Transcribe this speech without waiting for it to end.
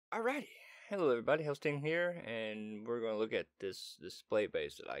Alrighty, hello everybody, HellSting here, and we're going to look at this display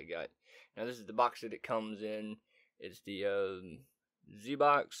base that I got. Now this is the box that it comes in. It's the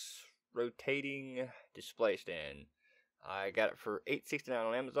Z-Box rotating display stand. I got it for $8.69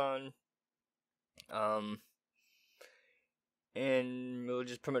 on Amazon. And we'll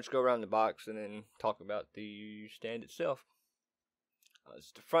just pretty much go around the box and then talk about the stand itself.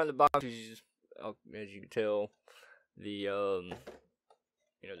 It's the front of the box, as you can tell, the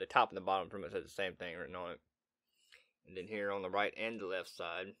the top and the bottom pretty much has the same thing written on it. And then here on the right and the left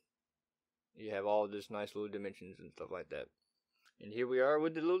side, you have all this nice little dimensions and stuff like that. And here we are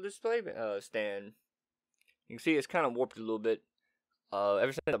with the little display stand. You can see it's kind of warped a little bit.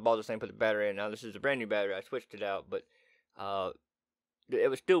 Ever since I bought this thing, put the battery in. Now this is a brand new battery. I switched it out, but it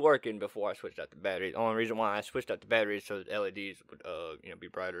was still working before I switched out the battery. The only reason why I switched out the battery is so that LEDs would be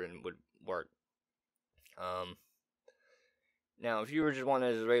brighter and would work. Now, if you were just wanting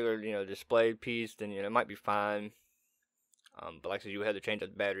it as a regular, display piece, then, it might be fine. But like I said, you had to change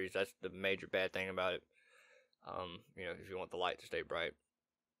out the batteries. That's the major bad thing about it. If you want the light to stay bright.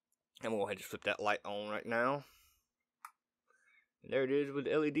 And we'll go ahead and just flip that light on right now. And there it is with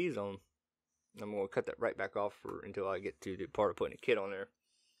the LEDs on. I'm going to cut that right back off until I get to the part of putting a kit on there.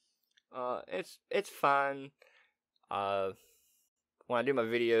 It's fine. When I do my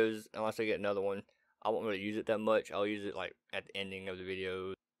videos, unless I get another one, I won't really use it that much. I'll use it like at the ending of the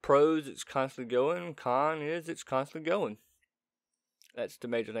video. Pros, it's constantly going. Con is it's constantly going. That's the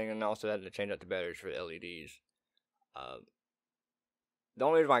major thing. And I also had to change out the batteries for the LEDs. The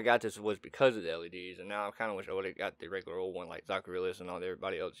only reason why I got this was because of the LEDs. And now I kind of wish I would have got the regular old one like Zaccharillas and all that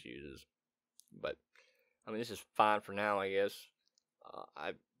everybody else uses. But, this is fine for now, I guess.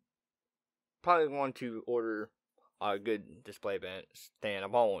 I probably want to order a good display stand. I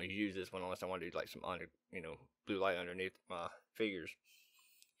probably won't use this one unless I want to do like some blue light underneath my figures.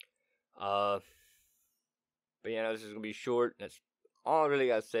 But this is gonna be short. That's all I really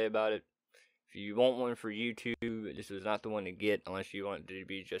got to say about it. If you want one for YouTube, this is not the one to get unless you want it to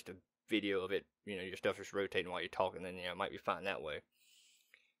be just a video of it. Your stuff just rotating while you're talking. Then it might be fine that way.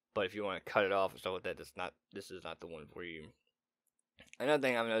 But if you want to cut it off and stuff like that, this is not the one for you. Another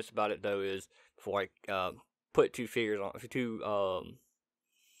thing I've noticed about it though is before I put two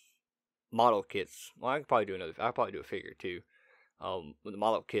model kits. Well, I'll probably do a figure too. With the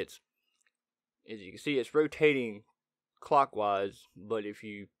model kits, as you can see, it's rotating clockwise, but if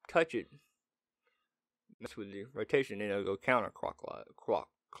you touch it, mess with the rotation, then it'll go counterclockwise.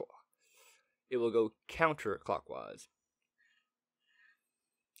 It will go counterclockwise.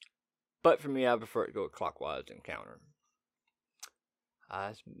 But for me, I prefer it to go clockwise than counter.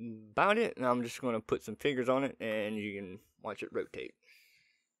 That's about it, and I'm just going to put some figures on it, and you can watch it rotate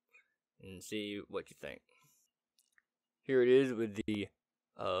and see what you think. Here it is with the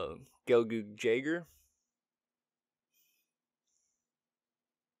Gelgoog Jaeger.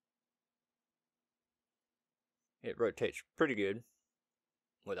 It rotates pretty good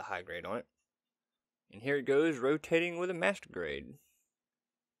with a high grade on it. And here it goes rotating with a master grade.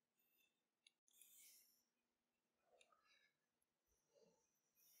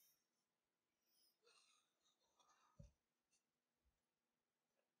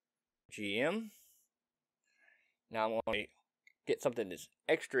 GM. Now I'm going to get something that's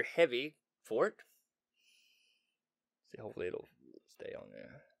extra heavy for it. See, hopefully it'll stay on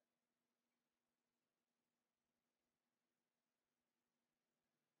there.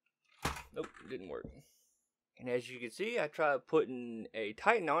 Nope, it didn't work. And as you can see, I tried putting a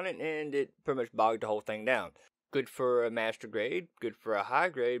Titan on it, and it pretty much bogged the whole thing down. Good for a master grade, good for a high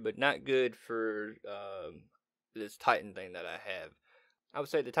grade, but not good for this Titan thing that I have. I would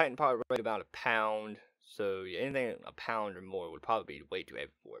say the Titan probably weighed about a pound, so yeah, anything a pound or more would probably be way too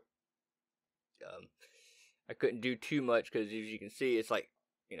heavy for it. I couldn't do too much because, as you can see, it's like,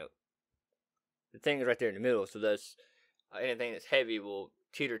 the thing is right there in the middle, so that's anything that's heavy will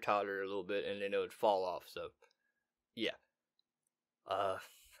teeter-totter a little bit, and then it would fall off, so, yeah.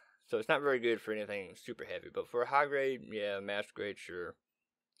 So it's not very good for anything super heavy, but for a high grade, yeah, master grade, sure.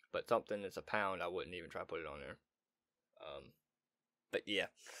 But something that's a pound, I wouldn't even try to put it on there. But yeah,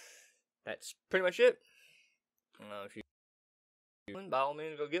 that's pretty much it. If you want, by all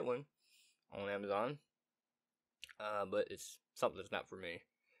means, go get one on Amazon. But it's something that's not for me.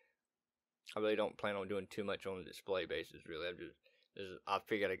 I really don't plan on doing too much on the display basis, really. I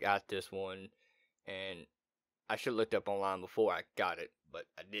figured I got this one, and I should have looked up online before I got it, but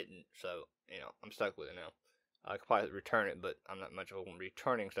I didn't. So, I'm stuck with it now. I could probably return it, but I'm not much of a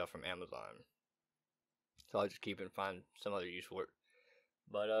returning stuff from Amazon. So I'll just keep it and find some other use for it.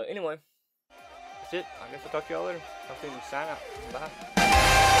 But anyway, that's it. I guess I'll talk to y'all later. I'll see you sign out.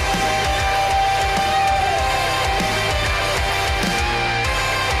 Bye.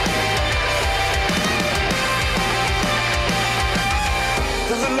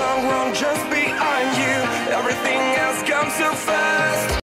 wrong, wrong just behind you. Everything else comes so fast.